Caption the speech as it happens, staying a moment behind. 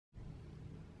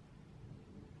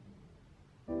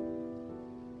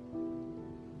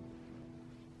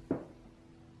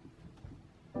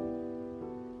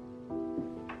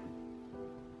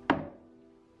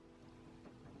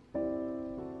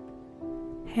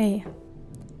Hey,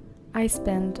 I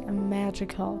spent a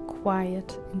magical,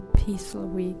 quiet, and peaceful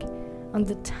week on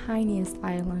the tiniest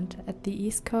island at the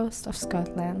east coast of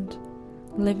Scotland,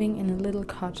 living in a little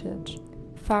cottage,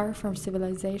 far from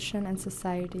civilization and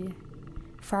society,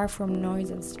 far from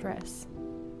noise and stress.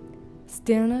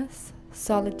 Stillness,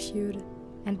 solitude,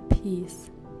 and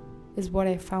peace is what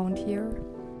I found here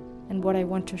and what I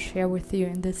want to share with you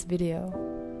in this video.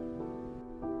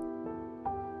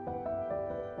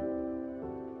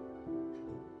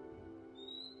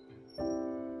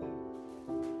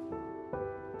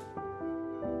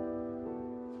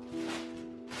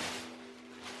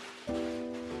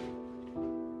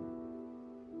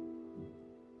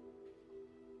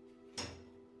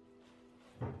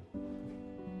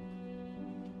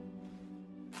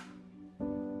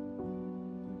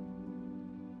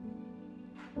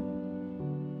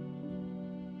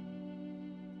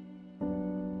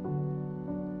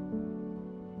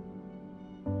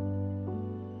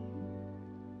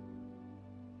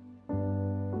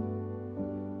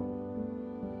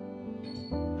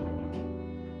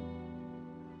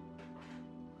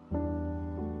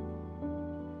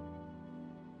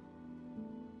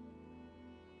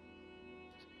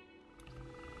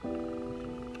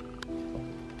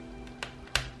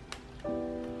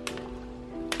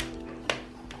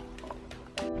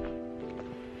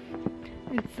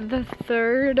 It's the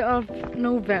 3rd of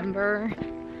November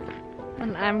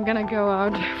and I'm gonna go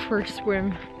out for a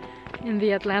swim in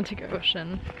the Atlantic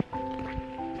Ocean.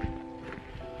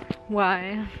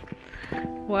 Why?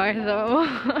 Why though?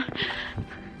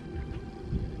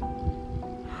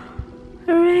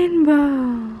 A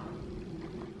rainbow!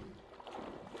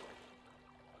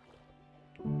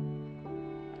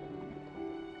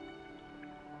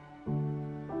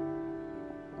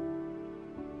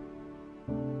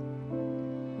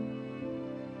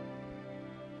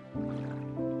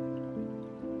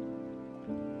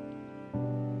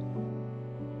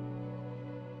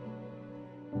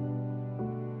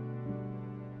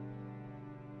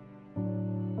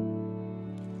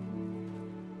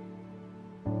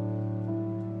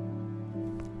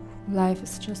 Life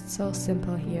is just so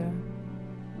simple here,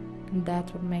 and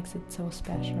that's what makes it so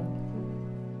special.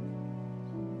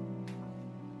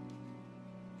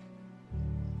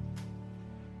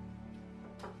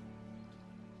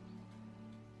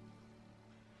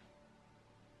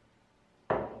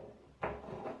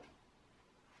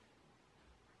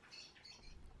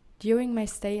 During my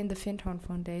stay in the Findhorn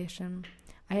Foundation,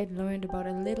 I had learned about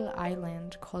a little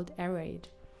island called Erraid,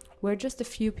 where just a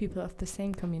few people of the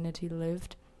same community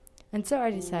lived, and so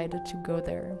I decided to go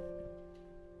there.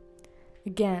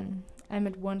 Again, I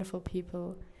met wonderful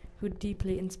people who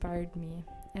deeply inspired me,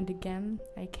 and again,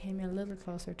 I came a little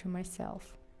closer to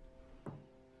myself.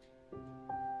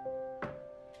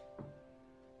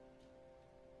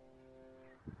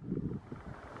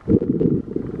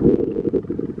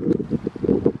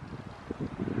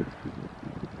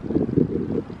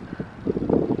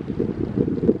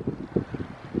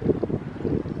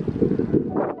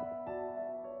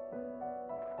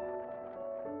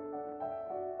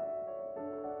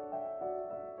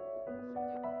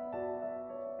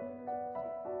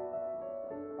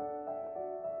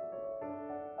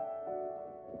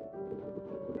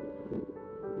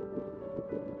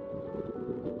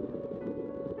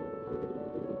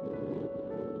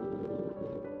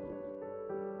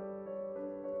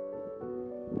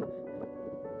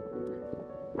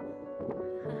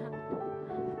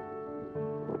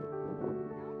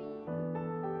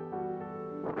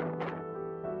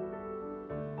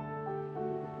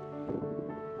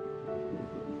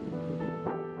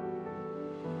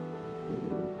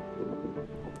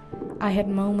 I had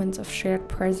moments of shared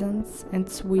presence and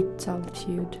sweet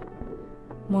solitude,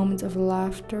 moments of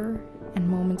laughter and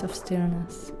moments of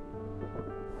stillness.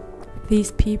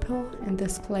 These people and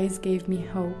this place gave me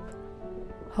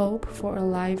hope for a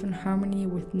life in harmony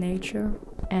with nature,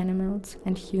 animals,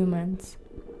 and humans.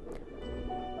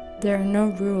 There are no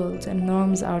rules and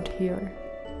norms out here,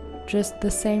 just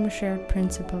the same shared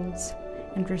principles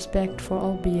and respect for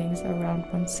all beings around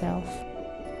oneself.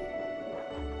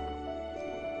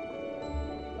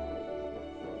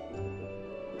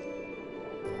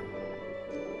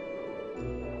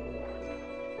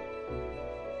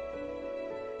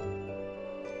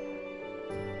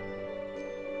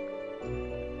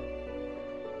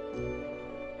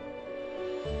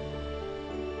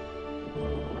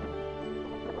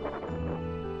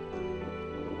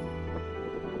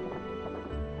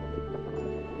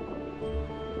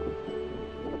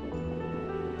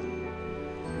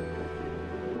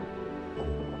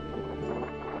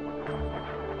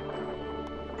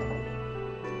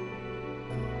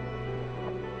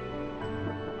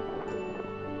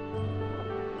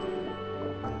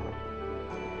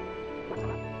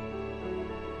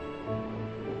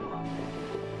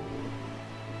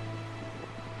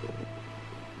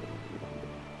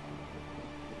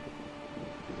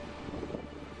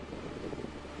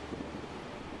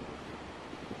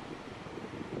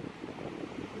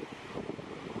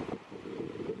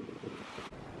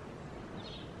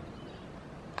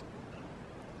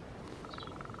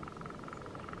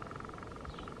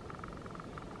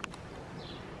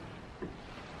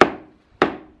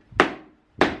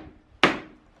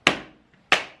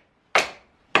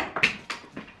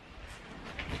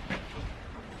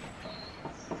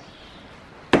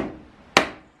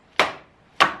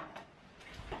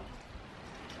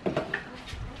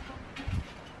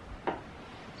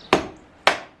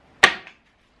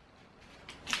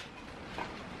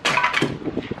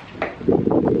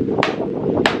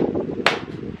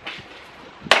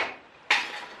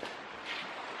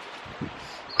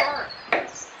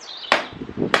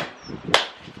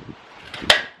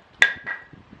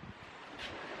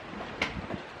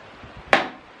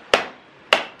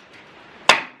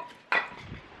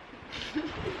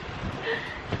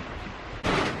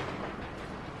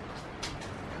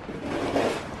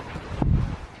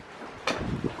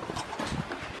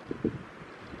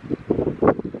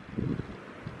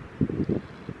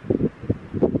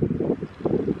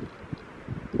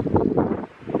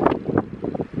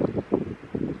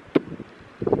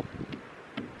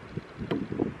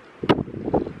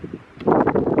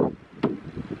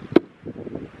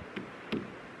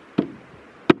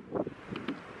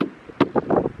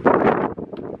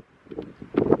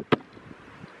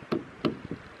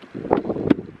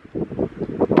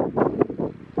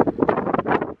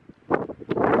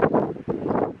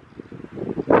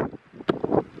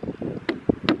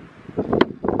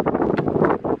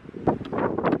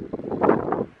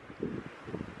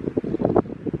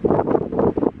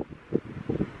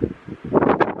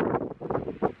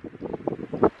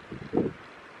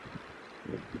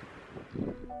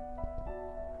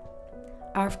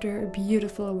 After a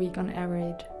beautiful week on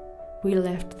Erraid, we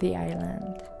left the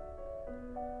island.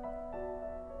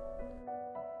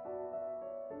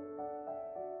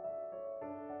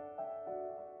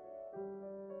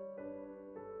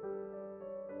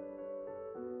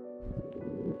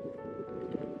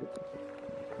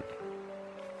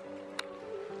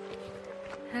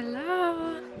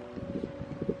 Hello.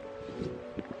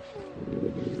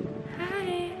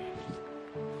 Hi.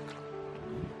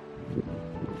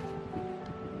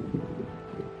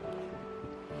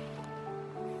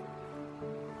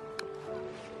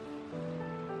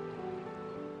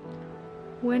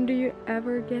 When do you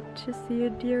ever get to see a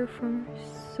deer from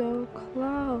so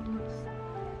close?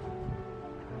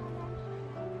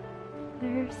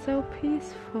 They're so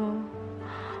peaceful.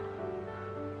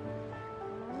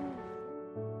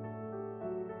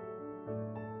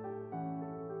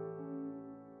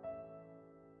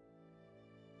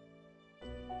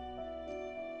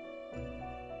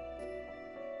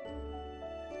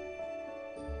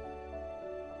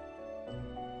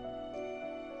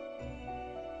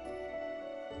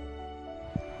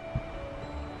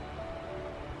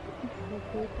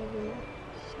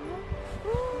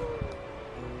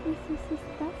 Wie süß ist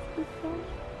das bitte?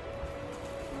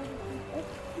 Ja, das sind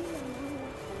echt viele.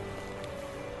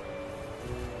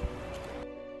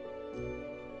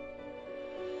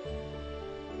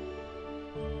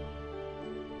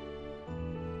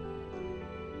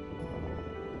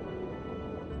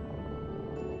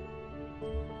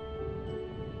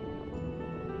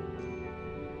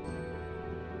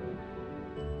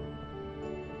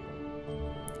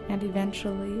 And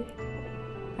eventually,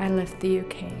 I left the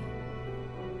UK.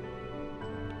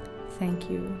 Thank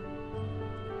you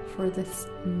for this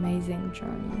amazing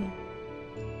journey.